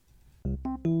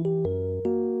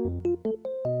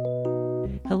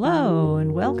Hello,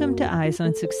 and welcome to Eyes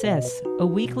on Success, a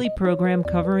weekly program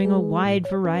covering a wide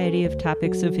variety of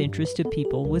topics of interest to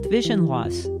people with vision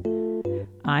loss.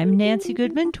 I'm Nancy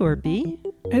Goodman Torpy.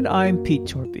 And I'm Pete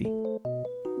Torpy.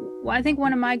 Well, I think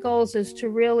one of my goals is to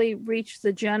really reach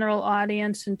the general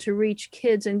audience and to reach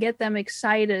kids and get them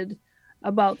excited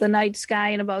about the night sky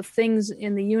and about things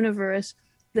in the universe,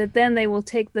 that then they will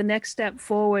take the next step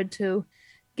forward to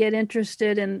get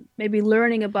interested in maybe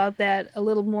learning about that a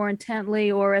little more intently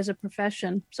or as a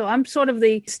profession. So I'm sort of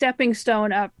the stepping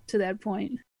stone up to that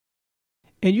point.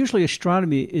 And usually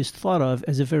astronomy is thought of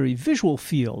as a very visual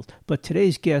field, but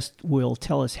today's guest will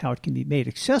tell us how it can be made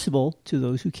accessible to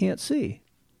those who can't see.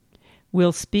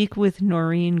 We'll speak with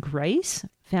Noreen Grice,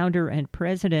 founder and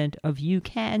president of You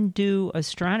Can Do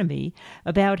Astronomy,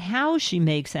 about how she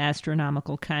makes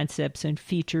astronomical concepts and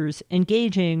features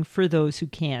engaging for those who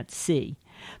can't see.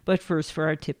 But first, for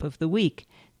our tip of the week.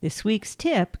 This week's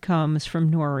tip comes from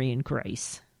Noreen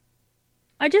Grice.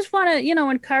 I just want to,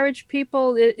 encourage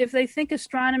people, if they think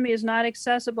astronomy is not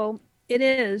accessible, it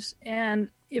is. And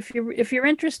if you're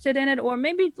interested in it, or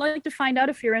maybe like to find out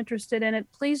if you're interested in it,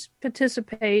 please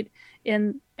participate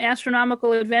in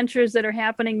astronomical adventures that are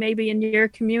happening maybe in your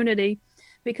community,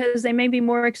 because they may be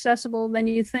more accessible than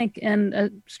you think. And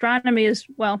astronomy is,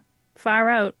 far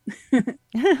out.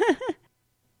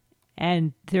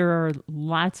 And there are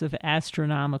lots of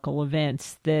astronomical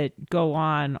events that go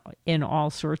on in all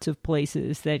sorts of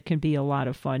places that can be a lot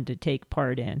of fun to take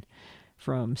part in,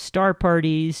 from star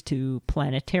parties to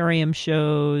planetarium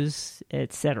shows,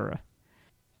 etc.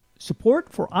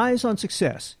 Support for Eyes on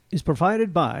Success is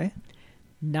provided by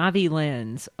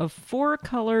NaviLens, a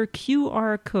 4-color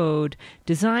QR code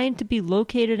designed to be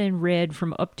located and read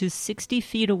from up to 60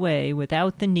 feet away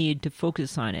without the need to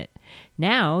focus on it.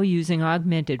 Now, using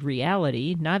augmented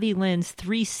reality, NaviLens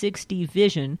 360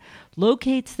 Vision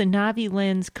locates the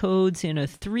NaviLens codes in a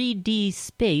 3D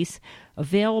space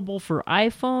available for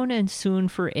iPhone and soon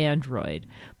for Android.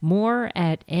 More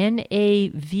at navilens.com.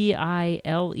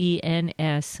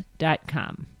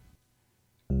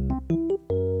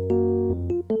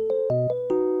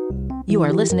 You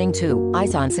are listening to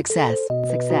Eyes on Success.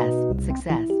 Success,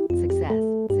 success, success,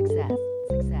 success,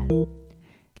 success.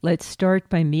 Let's start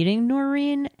by meeting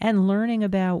Noreen and learning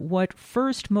about what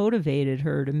first motivated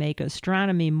her to make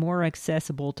astronomy more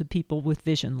accessible to people with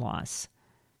vision loss.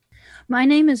 My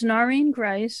name is Noreen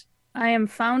Grice. I am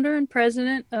founder and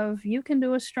president of You Can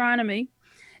Do Astronomy,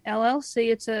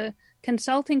 LLC. It's a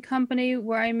consulting company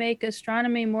where I make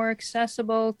astronomy more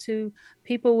accessible to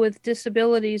people with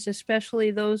disabilities,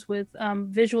 especially those with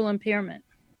visual impairment.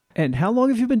 And how long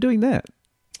have you been doing that?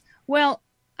 Well,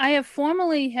 I have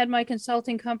formally had my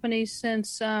consulting company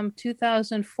since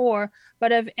 2004,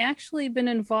 but I've actually been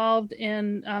involved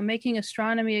in making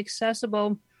astronomy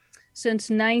accessible since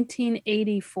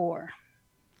 1984.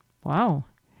 Wow.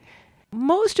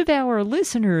 Most of our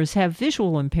listeners have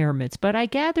visual impairments, but I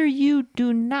gather you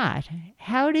do not.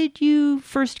 How did you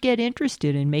first get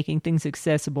interested in making things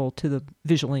accessible to the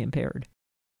visually impaired?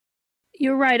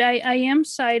 You're right. I am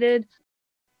sighted.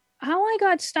 How I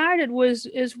got started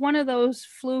is one of those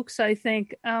flukes, I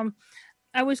think.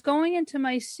 I was going into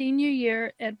my senior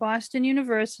year at Boston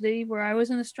University, where I was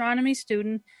an astronomy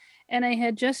student, and I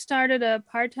had just started a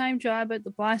part-time job at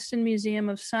the Boston Museum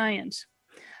of Science.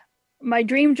 My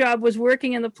dream job was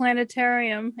working in the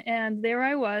planetarium, and there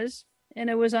I was,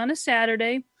 and it was on a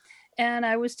Saturday, and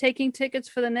I was taking tickets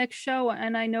for the next show,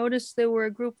 and I noticed there were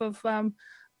a group of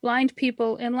blind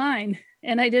people in line,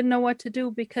 and I didn't know what to do,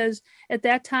 because at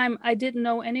that time I didn't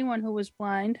know anyone who was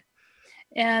blind.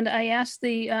 And I asked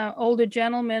the older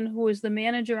gentleman who was the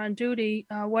manager on duty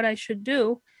what I should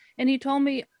do, and he told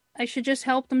me I should just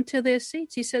help them to their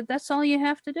seats. He said, "That's all you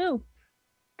have to do."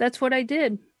 That's what I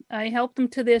did. I helped them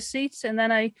to their seats, and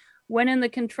then I went in the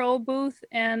control booth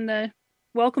and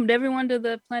welcomed everyone to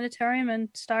the planetarium and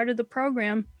started the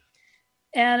program.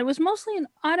 And it was mostly an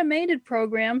automated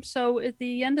program, so at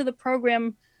the end of the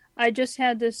program, I just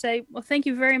had to say, well, thank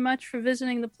you very much for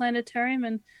visiting the planetarium,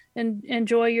 and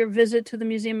enjoy your visit to the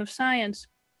Museum of Science.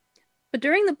 But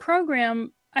during the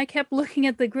program, I kept looking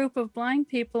at the group of blind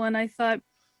people, and I thought,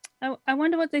 I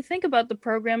wonder what they think about the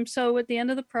program. So at the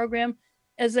end of the program,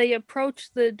 as they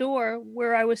approached the door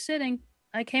where I was sitting,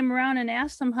 I came around and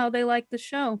asked them how they liked the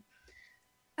show.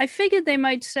 I figured they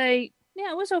might say,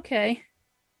 yeah, it was okay.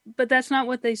 But that's not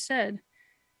what they said.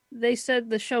 They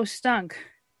said the show stunk.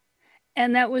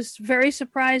 And that was very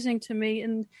surprising to me.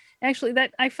 And actually,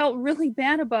 that I felt really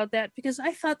bad about that, because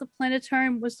I thought the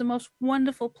planetarium was the most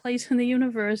wonderful place in the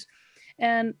universe.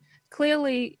 And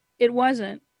clearly it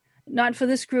wasn't. not for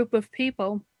this group of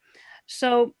people.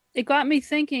 So it got me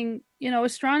thinking,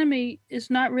 astronomy is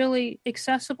not really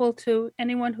accessible to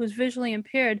anyone who's visually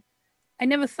impaired. I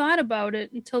never thought about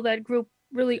it until that group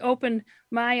really opened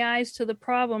my eyes to the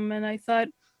problem. And I thought,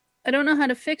 I don't know how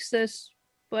to fix this,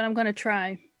 but I'm going to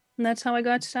try. And that's how I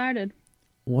got started.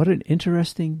 What an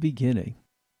interesting beginning.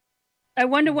 I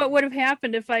wonder what would have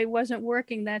happened if I wasn't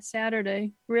working that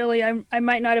Saturday. Really, I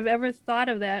might not have ever thought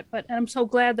of that, but I'm so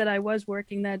glad that I was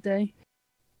working that day.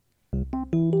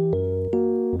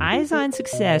 Eyes on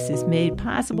Success is made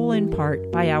possible in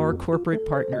part by our corporate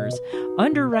partners.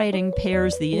 Underwriting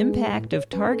pairs the impact of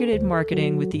targeted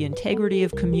marketing with the integrity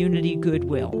of community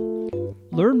goodwill.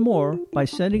 Learn more by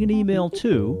sending an email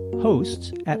to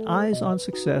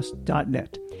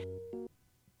hosts@eyesonsuccess.net.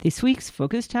 This week's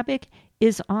focus topic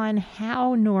is on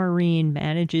how Noreen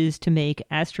manages to make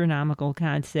astronomical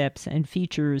concepts and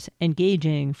features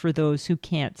engaging for those who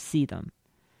can't see them.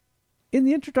 In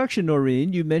the introduction,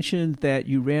 Noreen, you mentioned that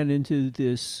you ran into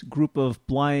this group of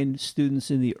blind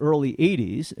students in the early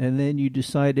 80s, and then you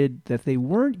decided that they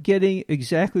weren't getting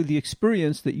exactly the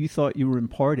experience that you thought you were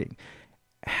imparting.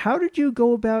 How did you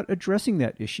go about addressing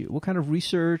that issue? What kind of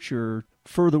research or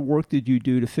further work did you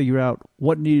do to figure out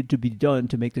what needed to be done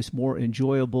to make this more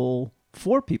enjoyable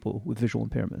for people with visual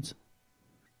impairments?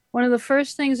 One of the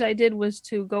first things I did was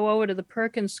to go over to the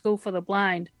Perkins School for the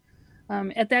Blind.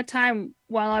 At that time,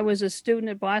 while I was a student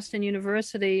at Boston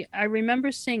University, I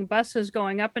remember seeing buses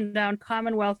going up and down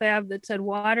Commonwealth Ave that said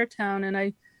Watertown, and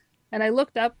I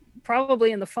looked up,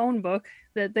 probably in the phone book,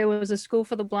 that there was a school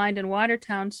for the blind in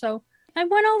Watertown. So I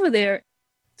went over there.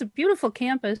 It's a beautiful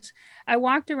campus. I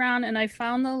walked around and I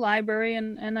found the library,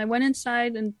 and I went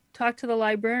inside and talked to the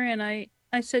librarian. I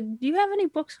said, "Do you have any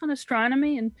books on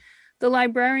astronomy?" And the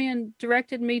librarian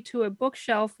directed me to a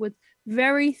bookshelf with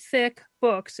very thick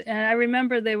books. And I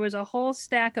remember there was a whole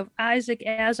stack of Isaac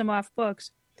Asimov books,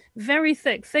 very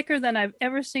thick, thicker than I've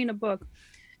ever seen a book.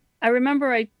 I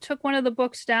remember I took one of the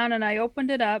books down and I opened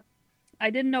it up.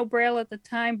 I didn't know Braille at the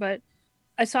time, but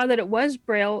I saw that it was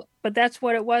Braille, but that's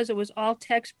what it was. It was all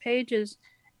text pages.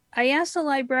 I asked the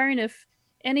librarian if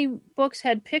any books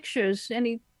had pictures,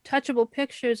 any touchable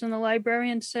pictures, and the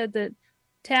librarian said that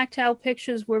tactile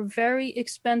pictures were very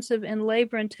expensive and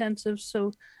labor intensive,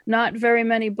 so not very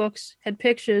many books had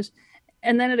pictures.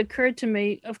 And then it occurred to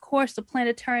me, of course, the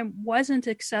planetarium wasn't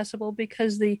accessible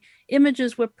because the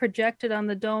images were projected on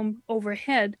the dome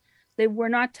overhead. They were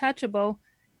not touchable.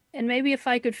 And maybe if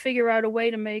I could figure out a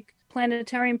way to make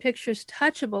planetarium pictures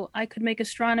touchable, I could make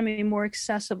astronomy more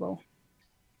accessible.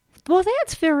 Well,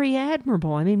 that's very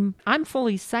admirable. I mean, I'm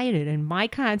fully sighted, and my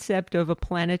concept of a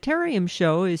planetarium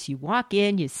show is you walk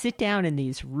in, you sit down in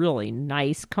these really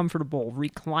nice, comfortable,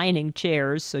 reclining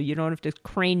chairs so you don't have to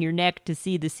crane your neck to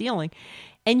see the ceiling,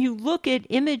 and you look at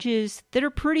images that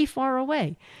are pretty far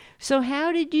away. So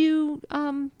how did you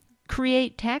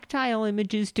create tactile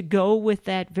images to go with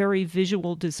that very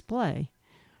visual display?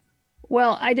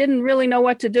 Well, I didn't really know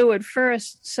what to do at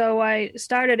first, so I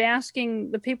started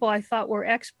asking the people I thought were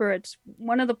experts.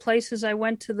 One of the places I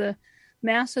went to, the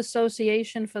Mass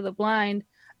Association for the Blind.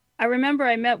 I remember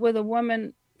I met with a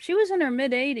woman, she was in her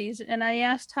mid-80s, and I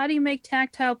asked, "How do you make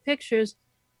tactile pictures?"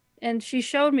 And she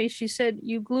showed me, she said,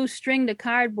 "You glue string to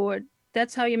cardboard.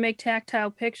 That's how you make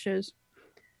tactile pictures."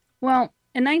 Well,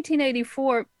 in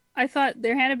 1984, I thought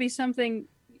there had to be something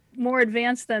more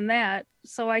advanced than that.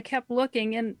 So I kept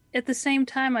looking, and at the same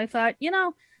time I thought, maybe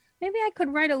I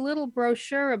could write a little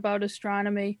brochure about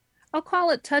astronomy. I'll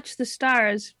call it Touch the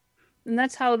Stars. And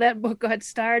that's how that book got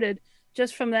started,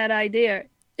 just from that idea.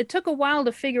 It took a while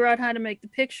to figure out how to make the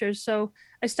pictures, so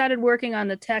I started working on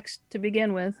the text to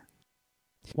begin with.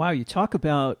 Wow, you talk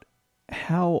about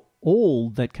how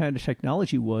old that kind of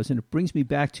technology was, and it brings me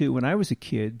back to when I was a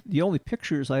kid. The only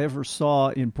pictures I ever saw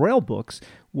in Braille books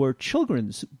were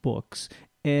children's books,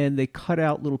 and they cut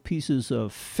out little pieces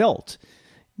of felt.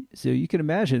 So you can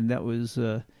imagine that was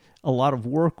a lot of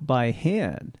work by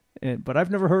hand. But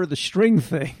I've never heard of the string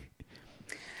thing.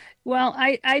 Well,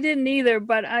 I didn't either,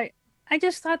 but I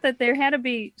just thought that there had to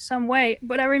be some way.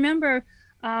 But I remember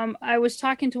I was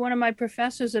talking to one of my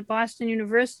professors at Boston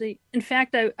University. In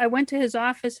fact, I went to his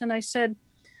office and I said,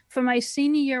 for my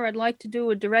senior year, I'd like to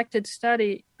do a directed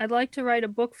study. I'd like to write a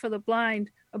book for the blind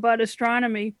about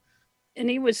astronomy. And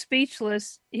he was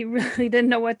speechless. He really didn't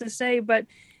know what to say, but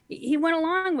he went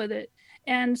along with it.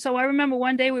 And so I remember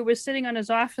one day we were sitting on his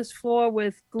office floor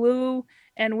with glue,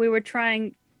 and we were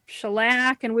trying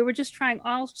shellac, and we were just trying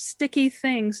all sticky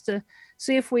things to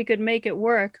see if we could make it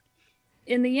work.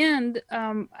 In the end,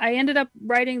 I ended up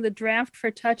writing the draft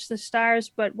for Touch the Stars,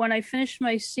 but when I finished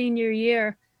my senior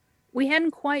year, we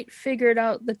hadn't quite figured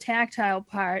out the tactile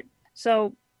part.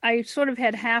 So I sort of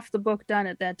had half the book done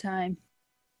at that time.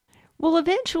 Well,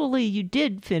 eventually you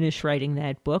did finish writing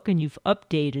that book and you've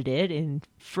updated it in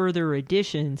further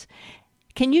editions.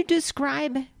 Can you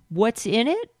describe what's in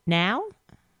it now?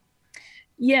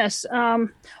 Yes,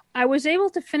 I was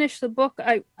able to finish the book.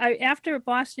 I after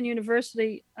Boston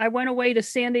University, I went away to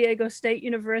San Diego State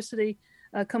University,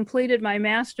 completed my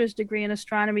master's degree in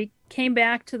astronomy, came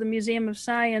back to the Museum of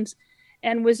Science,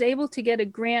 and was able to get a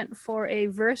grant for a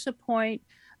VersaPoint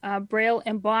Braille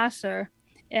embosser.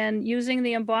 And using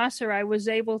the embosser, I was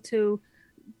able to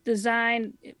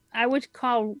design, I would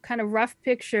call kind of rough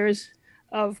pictures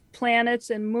of planets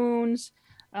and moons,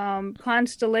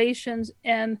 constellations,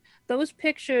 and those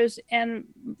pictures and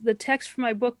the text for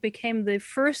my book became the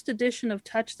first edition of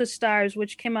Touch the Stars,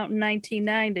 which came out in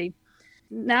 1990.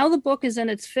 Now the book is in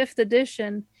its fifth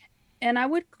edition, and I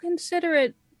would consider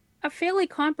it a fairly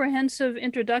comprehensive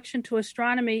introduction to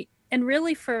astronomy, and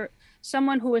really for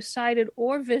someone who is sighted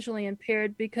or visually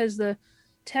impaired, because the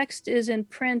text is in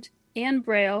print and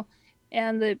Braille,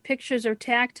 and the pictures are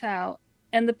tactile.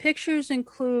 And the pictures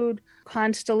include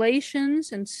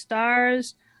constellations and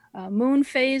stars, moon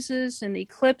phases and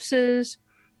eclipses,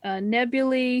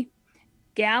 nebulae,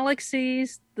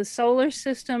 galaxies, the solar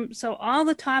system. So all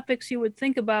the topics you would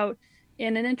think about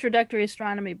in an introductory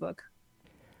astronomy book.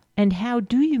 And how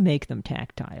do you make them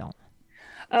tactile?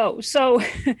 Oh, so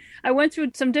I went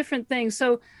through some different things.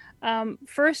 So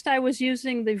first I was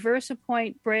using the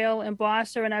VersaPoint Braille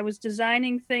embosser, and I was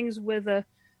designing things with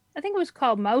I think it was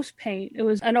called Mouse Paint. It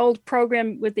was an old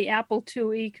program with the Apple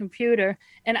IIe computer.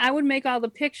 And I would make all the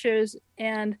pictures,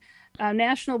 and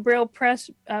National Braille Press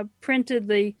printed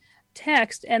the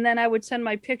text, and then I would send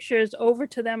my pictures over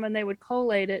to them and they would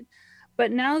collate it.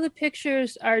 But now the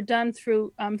pictures are done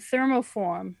through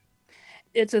thermoform.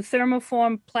 It's a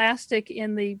thermoform plastic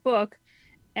in the book.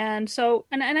 And so,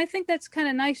 and I think that's kind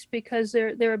of nice because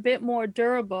they're a bit more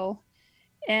durable,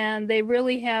 and they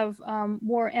really have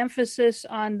more emphasis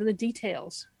on the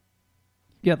details.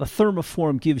 Yeah, the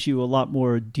thermoform gives you a lot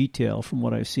more detail from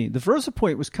what I've seen. The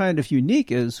VersaPoint was kind of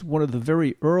unique as one of the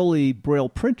very early Braille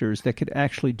printers that could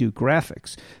actually do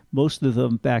graphics. Most of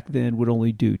them back then would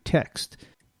only do text.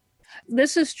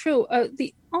 This is true.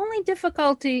 The only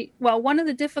difficulty, well, one of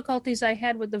the difficulties I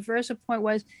had with the VersaPoint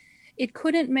was it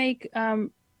couldn't make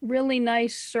really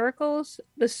nice circles.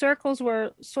 The circles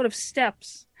were sort of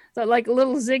steps, so like a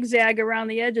little zigzag around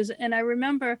the edges. And I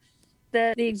remember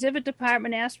that the exhibit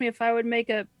department asked me if I would make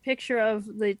a picture of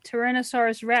the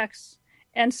Tyrannosaurus Rex.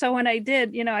 And so when I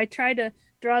did, I tried to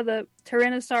draw the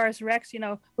Tyrannosaurus Rex,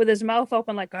 with his mouth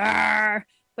open like, "Arr!"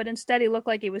 But instead he looked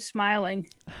like he was smiling.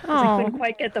 I couldn't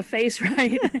quite get the face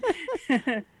right.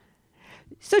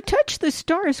 So Touch the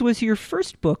Stars was your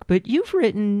first book, but you've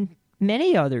written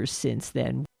many others since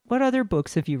then. What other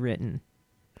books have you written?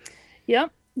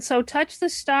 Yep. So Touch the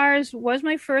Stars was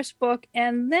my first book,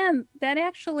 and then that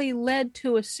actually led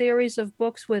to a series of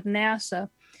books with NASA.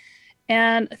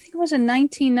 And I think it was in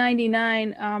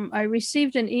 1999, I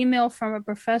received an email from a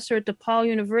professor at DePaul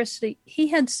University. He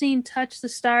had seen Touch the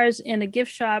Stars in a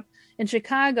gift shop in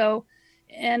Chicago,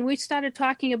 and we started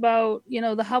talking about,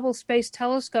 the Hubble Space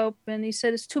Telescope, and he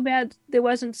said, it's too bad there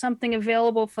wasn't something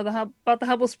available for about the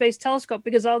Hubble Space Telescope,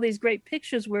 because all these great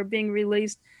pictures were being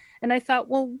released. And I thought,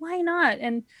 well, why not?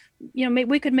 And,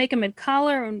 we could make them in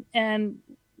color, and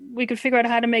we could figure out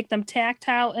how to make them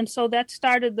tactile. And so that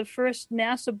started the first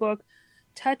NASA book,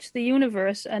 Touch the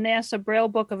Universe, a NASA Braille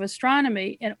book of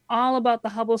astronomy, and all about the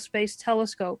Hubble Space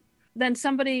Telescope. Then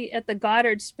somebody at the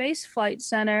Goddard Space Flight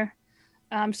Center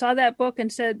saw that book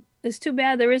and said, it's too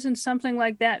bad there isn't something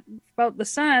like that about the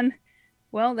sun.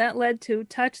 Well, that led to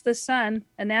Touch the Sun,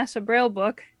 a NASA Braille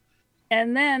book.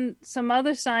 And then some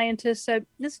other scientists said,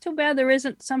 it's too bad there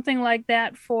isn't something like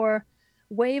that for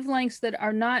wavelengths that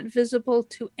are not visible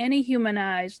to any human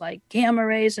eyes, like gamma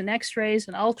rays and X-rays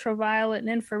and ultraviolet and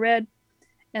infrared.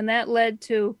 And that led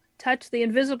to Touch the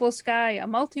Invisible Sky, a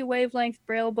multi-wavelength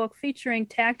Braille book featuring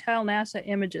tactile NASA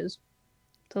images.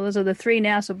 So those are the three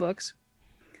NASA books.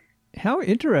 How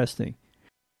interesting.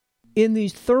 In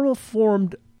these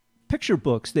thermoformed picture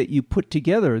books that you put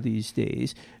together these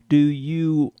days, do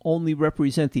you only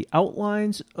represent the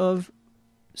outlines of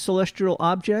celestial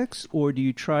objects, or do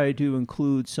you try to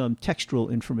include some textual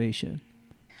information?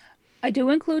 I do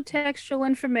include textual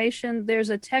information. There's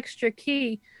a texture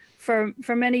key for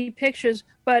many pictures,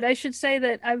 but I should say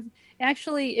that I've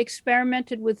actually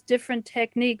experimented with different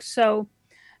techniques. So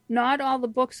not all the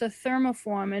books are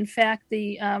thermoform. In fact,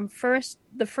 the first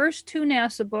two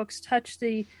NASA books, Touch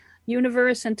the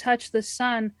Universe and Touch the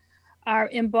Sun, are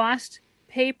embossed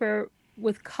paper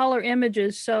with color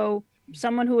images. So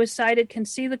someone who is sighted can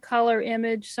see the color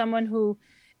image. Someone who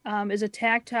is a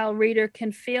tactile reader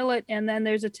can feel it. And then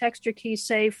there's a texture key,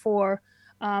 say, for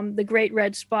the Great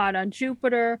Red Spot on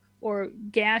Jupiter, or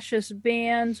gaseous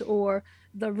bands, or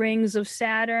the rings of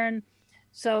Saturn.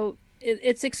 So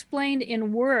it's explained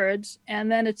in words,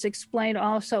 and then it's explained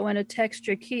also in a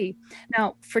texture key.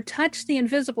 Now, for Touch the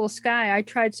Invisible Sky, I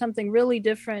tried something really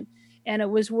different, and it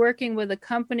was working with a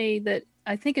company that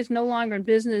I think is no longer in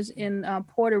business in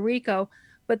Puerto Rico,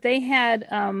 but they had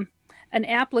an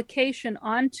application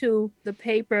onto the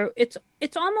paper. It's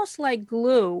almost like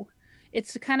glue.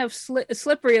 It's kind of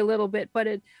slippery a little bit, but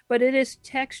it is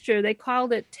texture. They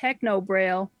called it Techno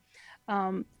Braille.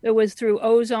 It was through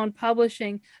Ozone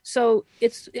Publishing, so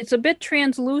it's a bit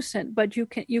translucent, but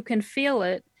you can feel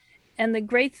it. And the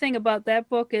great thing about that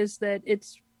book is that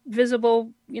it's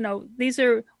visible. These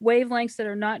are wavelengths that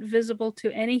are not visible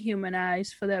to any human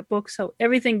eyes for that book, so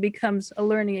everything becomes a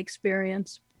learning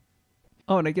experience.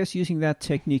 Oh, and I guess using that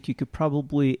technique, you could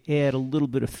probably add a little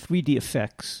bit of 3D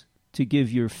effects to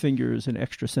give your fingers an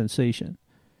extra sensation.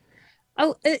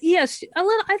 Oh, yes, a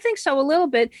little. I think so, a little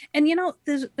bit. And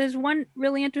there's one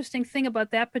really interesting thing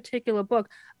about that particular book.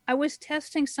 I was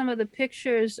testing some of the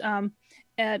pictures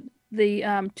at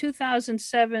the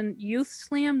 2007 Youth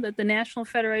Slam that the National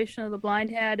Federation of the Blind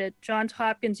had at Johns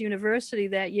Hopkins University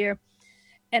that year.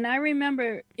 And I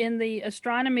remember in the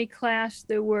astronomy class,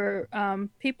 there were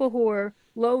people who were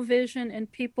low vision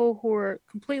and people who were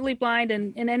completely blind,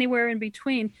 and anywhere in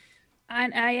between.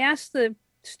 And I asked the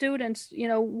students,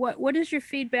 what is your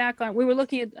feedback on? We were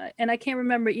looking at, and I can't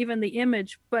remember even the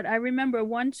image, but I remember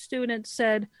one student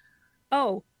said,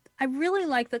 "Oh, I really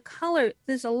like the color.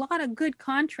 There's a lot of good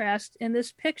contrast in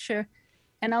this picture."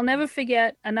 And I'll never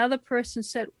forget, another person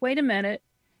said, "Wait a minute,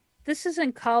 this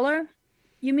isn't color?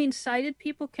 You mean sighted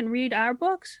people can read our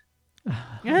books?"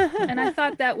 And I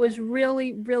thought that was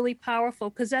really, really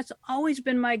powerful, because that's always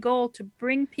been my goal, to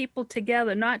bring people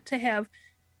together, not to have,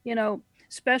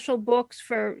 special books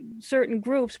for certain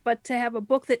groups, but to have a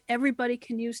book that everybody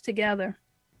can use together.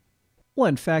 Well,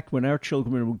 in fact, when our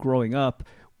children were growing up,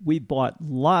 we bought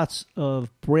lots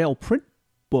of Braille print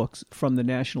books from the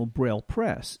National Braille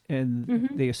Press, and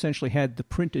they essentially had the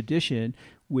print edition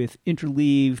with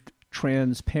interleaved,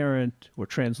 transparent, or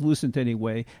translucent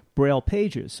anyway, Braille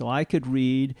pages. So I could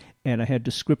read, and I had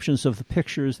descriptions of the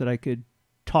pictures that I could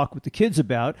talk with the kids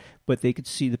about, but they could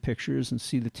see the pictures and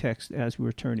see the text as we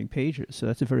were turning pages. So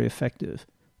that's a very effective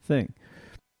thing.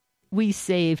 We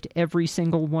saved every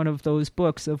single one of those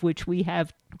books, of which we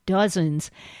have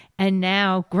dozens, and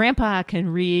now Grandpa can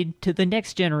read to the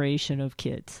next generation of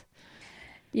kids.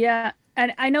 Yeah,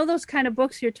 and I know those kind of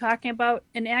books you're talking about,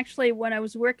 and actually when I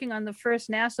was working on the first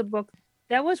NASA book,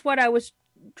 that was what I was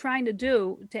trying to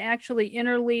do, to actually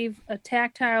interleave a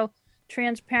tactile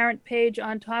transparent page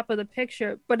on top of the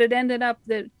picture, but it ended up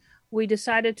that we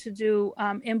decided to do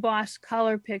embossed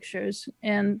color pictures,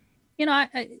 and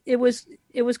it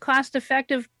was cost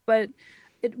effective, but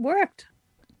it worked.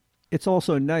 It's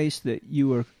also nice that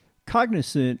you are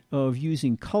cognizant of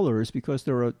using colors, because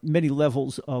there are many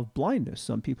levels of blindness.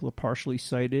 Some people are partially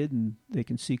sighted and they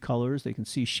can see colors, they can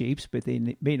see shapes, but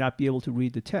they may not be able to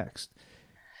read the text.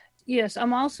 Yes,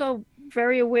 I'm also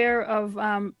very aware of,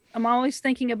 I'm always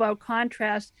thinking about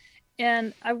contrast.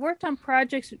 And I've worked on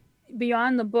projects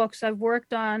beyond the books. I've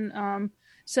worked on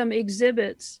some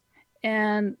exhibits.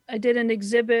 And I did an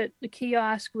exhibit, the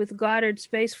kiosk with Goddard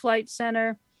Space Flight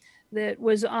Center, that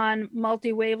was on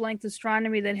multi-wavelength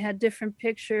astronomy, that had different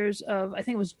pictures of, I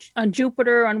think it was on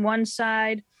Jupiter on one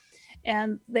side.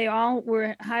 And they all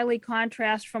were highly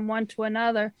contrast from one to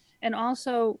another. And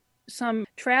also some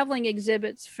traveling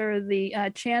exhibits for the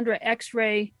Chandra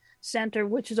X-ray Center,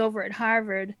 which is over at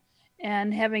Harvard,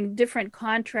 and having different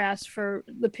contrasts for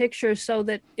the pictures, so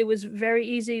that it was very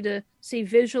easy to see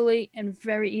visually and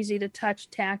very easy to touch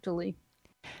tactily.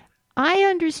 I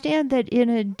understand that in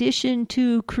addition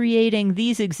to creating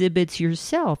these exhibits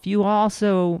yourself, you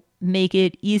also make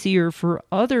it easier for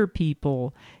other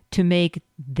people to make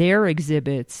their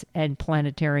exhibits and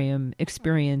planetarium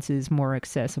experiences more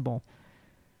accessible.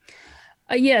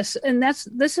 Yes, and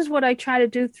this is what I try to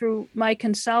do through my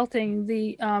consulting.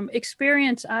 The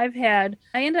experience I've had,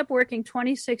 I ended up working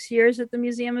 26 years at the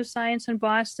Museum of Science in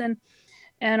Boston,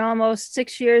 and almost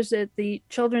 6 years at the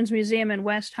Children's Museum in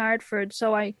West Hartford.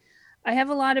 So I have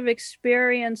a lot of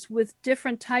experience with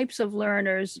different types of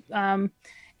learners,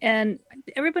 and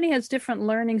everybody has different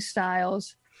learning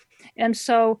styles. And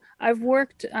so I've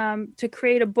worked to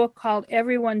create a book called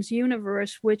Everyone's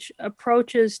Universe, which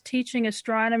approaches teaching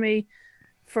astronomy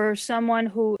for someone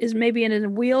who is maybe in a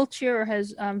wheelchair or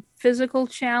has physical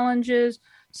challenges,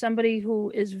 somebody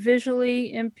who is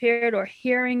visually impaired or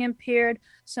hearing impaired,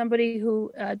 somebody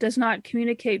who does not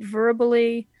communicate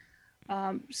verbally,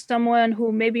 someone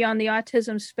who may be on the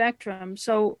autism spectrum.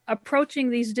 So approaching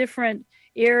these different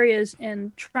areas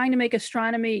and trying to make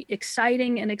astronomy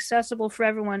exciting and accessible for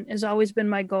everyone has always been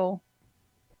my goal.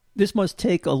 This must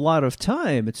take a lot of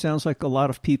time. It sounds like a lot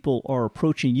of people are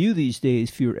approaching you these days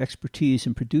for your expertise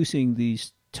in producing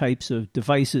these types of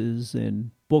devices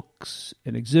and books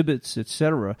and exhibits,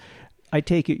 etc. I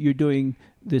take it you're doing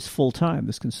this full time,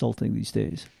 this consulting these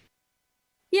days.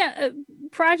 Yeah,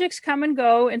 projects come and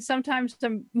go, and sometimes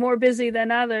I'm more busy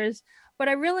than others, but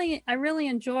I really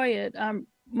enjoy it.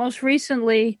 Most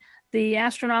recently, the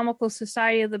Astronomical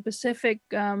Society of the Pacific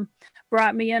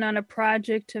brought me in on a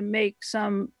project to make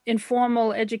some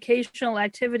informal educational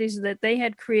activities that they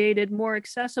had created more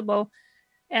accessible.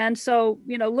 And so,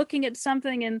 looking at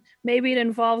something and maybe it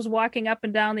involves walking up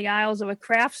and down the aisles of a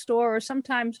craft store or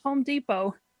sometimes Home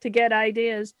Depot to get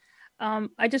ideas.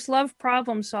 I just love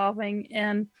problem solving,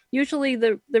 and usually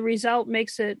the result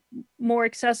makes it more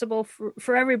accessible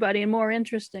for everybody and more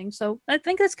interesting. So I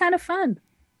think that's kind of fun.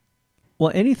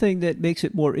 Well, anything that makes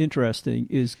it more interesting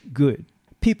is good.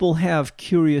 People have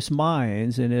curious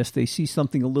minds, and if they see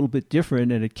something a little bit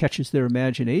different and it catches their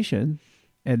imagination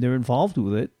and they're involved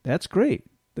with it, that's great.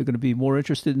 They're going to be more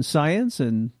interested in science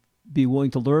and be willing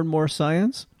to learn more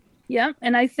science. Yeah,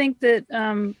 and I think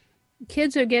that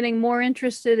kids are getting more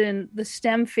interested in the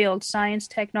STEM field, science,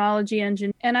 technology,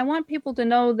 engineering. And I want people to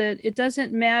know that it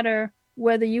doesn't matter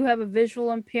whether you have a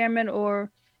visual impairment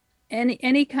or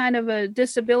any kind of a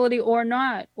disability or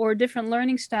not, or a different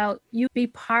learning style, you be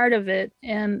part of it.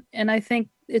 And I think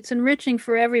it's enriching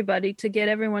for everybody to get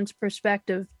everyone's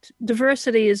perspective.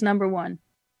 Diversity is number one.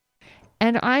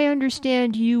 And I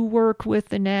understand you work with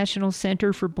the National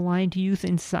Center for Blind Youth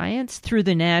in Science through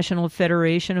the National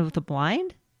Federation of the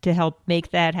Blind to help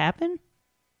make that happen?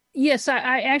 Yes,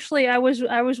 I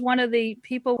was one of the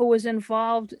people who was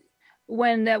involved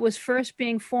when that was first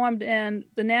being formed, and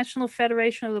the National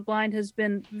Federation of the Blind has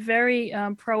been very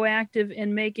proactive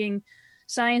in making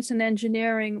science and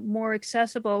engineering more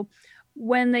accessible.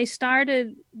 When they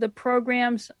started the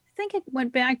programs, I think it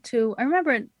went back to, I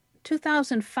remember in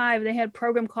 2005, they had a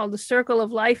program called the Circle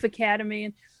of Life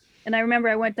Academy. And I remember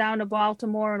I went down to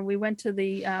Baltimore and we went to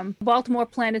the Baltimore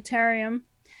Planetarium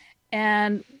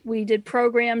and we did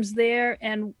programs there.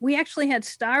 And we actually had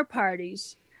star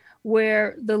parties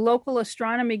where the local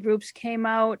astronomy groups came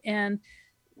out, and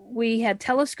we had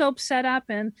telescopes set up,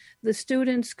 and the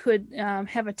students could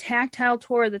have a tactile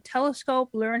tour of the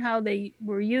telescope, learn how they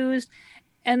were used.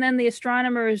 And then the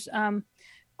astronomers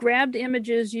grabbed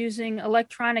images using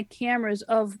electronic cameras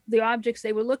of the objects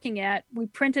they were looking at. We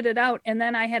printed it out, and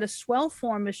then I had a swell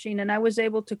form machine, and I was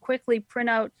able to quickly print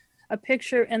out a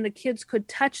picture, and the kids could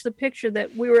touch the picture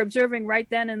that we were observing right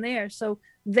then and there. So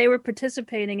they were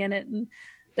participating in it. And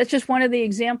that's just one of the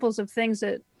examples of things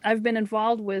that I've been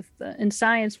involved with in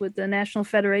science with the National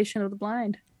Federation of the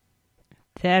Blind.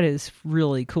 That is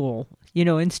really cool.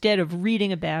 Instead of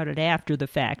reading about it after the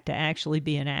fact, to actually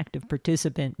be an active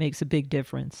participant makes a big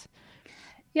difference.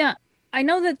 Yeah, I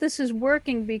know that this is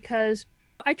working because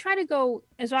I try to go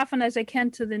as often as I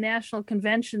can to the national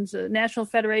conventions, the National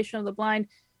Federation of the Blind.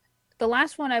 The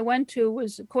last one I went to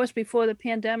was, of course, before the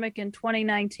pandemic in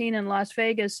 2019 in Las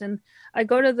Vegas. And I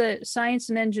go to the Science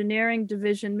and Engineering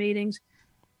Division meetings,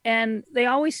 and they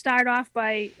always start off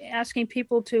by asking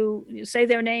people to say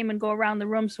their name and go around the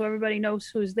room so everybody knows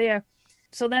who's there.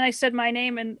 So then I said my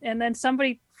name, and then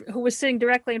somebody who was sitting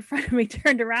directly in front of me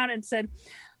turned around and said,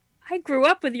 I grew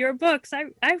up with your books.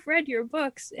 I've read your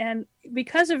books. And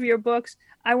because of your books,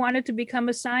 I wanted to become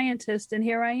a scientist, and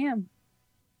here I am.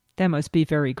 That must be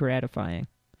very gratifying.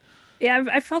 Yeah,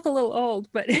 I felt a little old,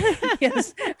 but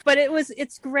yes, but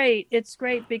it's great. It's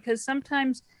great because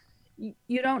sometimes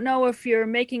you don't know if you're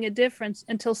making a difference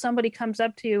until somebody comes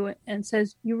up to you and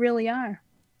says, you really are.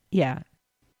 Yeah.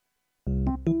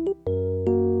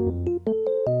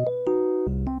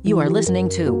 You are listening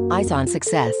to Eyes on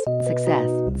Success. Success,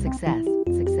 success,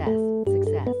 success,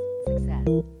 success, success.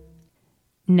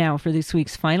 Now for this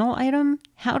week's final item,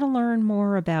 how to learn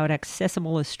more about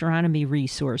accessible astronomy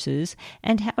resources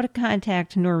and how to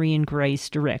contact Noreen Grice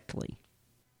directly.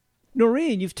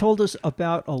 Noreen, you've told us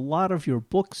about a lot of your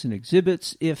books and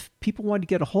exhibits. If people want to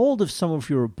get a hold of some of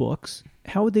your books,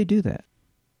 how would they do that?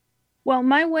 Well,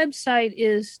 my website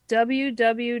is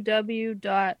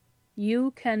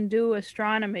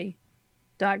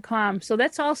www.youcandoastronomy.com. So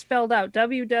that's all spelled out,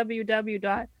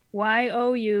 www.youcandoastronomy.com.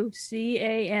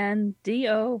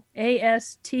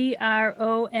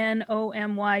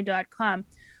 youcandoastronomy.com.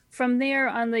 From there,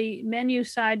 on the menu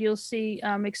side, you'll see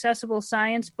accessible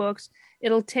science books.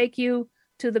 It'll take you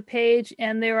to the page,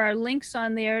 and there are links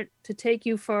on there to take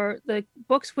you for the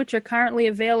books which are currently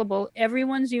available.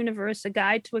 Everyone's Universe, A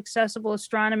Guide to Accessible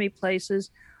Astronomy Places,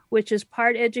 which is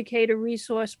part educator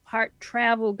resource, part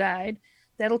travel guide.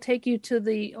 That'll take you to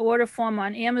the order form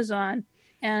on Amazon.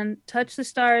 And Touch the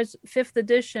Stars 5th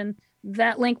edition,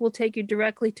 that link will take you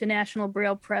directly to National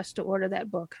Braille Press to order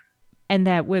that book. And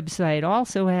that website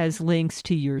also has links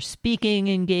to your speaking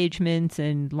engagements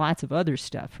and lots of other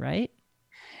stuff, right?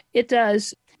 It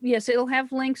does. Yes, it'll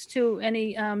have links to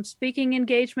any speaking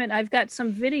engagement. I've got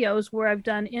some videos where I've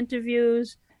done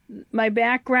interviews, my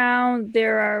background.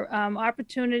 There are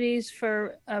opportunities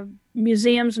for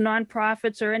museums,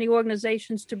 nonprofits, or any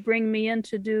organizations to bring me in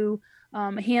to do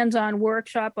a hands-on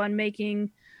workshop on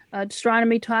making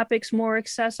astronomy topics more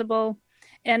accessible.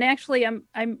 And actually, I'm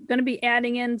going to be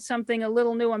adding in something a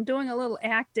little new. I'm doing a little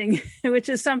acting, which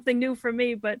is something new for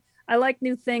me, but I like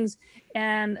new things.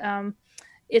 And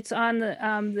it's on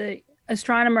the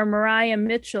astronomer Mariah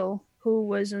Mitchell, who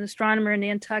was an astronomer in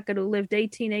Nantucket who lived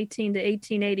 1818 to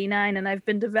 1889. And I've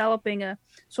been developing a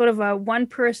sort of a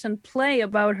one-person play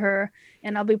about her,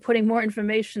 and I'll be putting more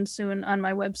information soon on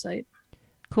my website.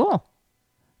 Cool.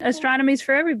 Astronomy's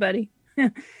for everybody.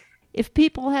 If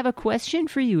people have a question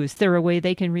for you, is there a way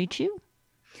they can reach you?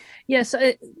 Yes,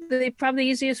 probably the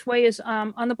easiest way is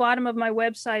on the bottom of my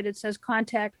website, it says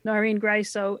contact Noreen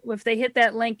Grice. So if they hit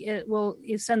that link, it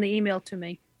send the email to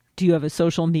me. Do you have a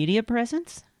social media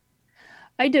presence?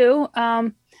 I do.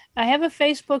 I have a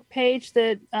Facebook page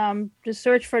that just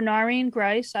search for Noreen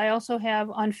Grice. I also have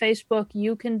on Facebook,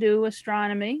 You Can Do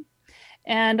Astronomy.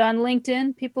 And on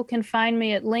LinkedIn, people can find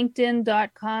me at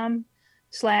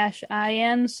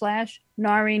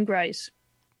linkedin.com/in/Noreen Grice.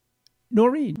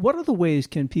 Noreen, what other ways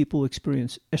can people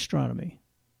experience astronomy?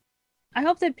 I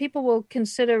hope that people will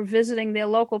consider visiting their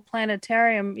local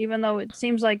planetarium, even though it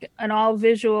seems like an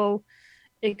all-visual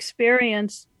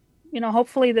experience. You know,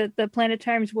 hopefully that the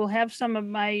planetariums will have some of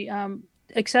my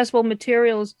accessible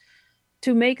materials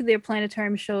to make their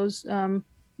planetarium shows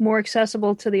more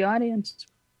accessible to the audience.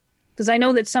 Because I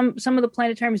know that some of the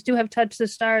planetariums do have Touch the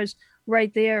Stars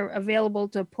right there available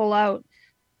to pull out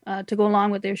to go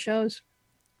along with their shows.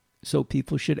 So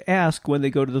people should ask when they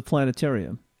go to the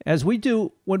planetarium. As we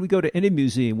do when we go to any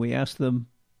museum, we ask them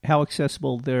how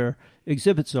accessible their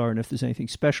exhibits are and if there's anything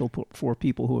special for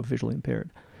people who are visually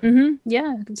impaired. Mm-hmm.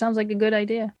 Yeah, it sounds like a good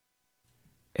idea.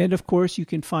 And of course, you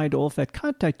can find all of that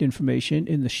contact information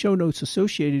in the show notes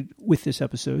associated with this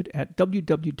episode at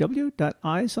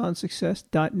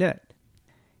www.eyesonsuccess.net.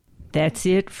 That's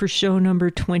it for show number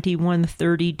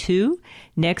 2132.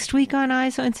 Next week on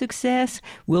Eyes on Success,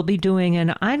 we'll be doing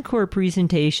an encore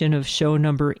presentation of show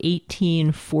number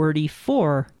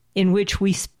 1844, in which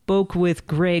we spoke with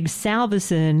Greg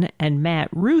Salveson and Matt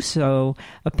Russo,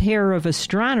 a pair of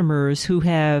astronomers who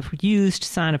have used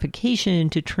sonification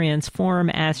to transform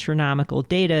astronomical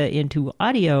data into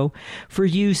audio for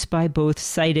use by both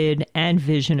sighted and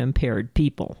vision-impaired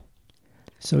people.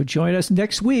 So join us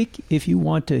next week if you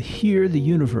want to hear the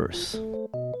universe.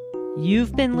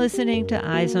 You've been listening to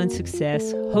Eyes on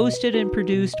Success, hosted and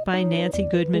produced by Nancy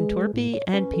Goodman Torpy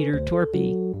and Peter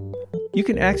Torpy. You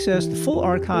can access the full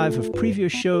archive of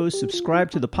previous shows, subscribe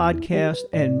to the podcast,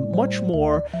 and much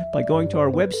more by going to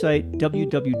our website,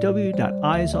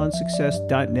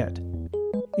 www.eyesonsuccess.net.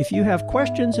 If you have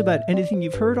questions about anything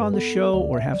you've heard on the show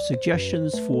or have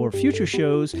suggestions for future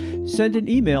shows, send an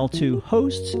email to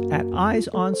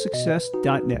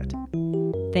hosts@eyesonsuccess.net.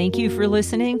 Thank you for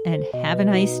listening and have a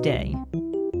nice day.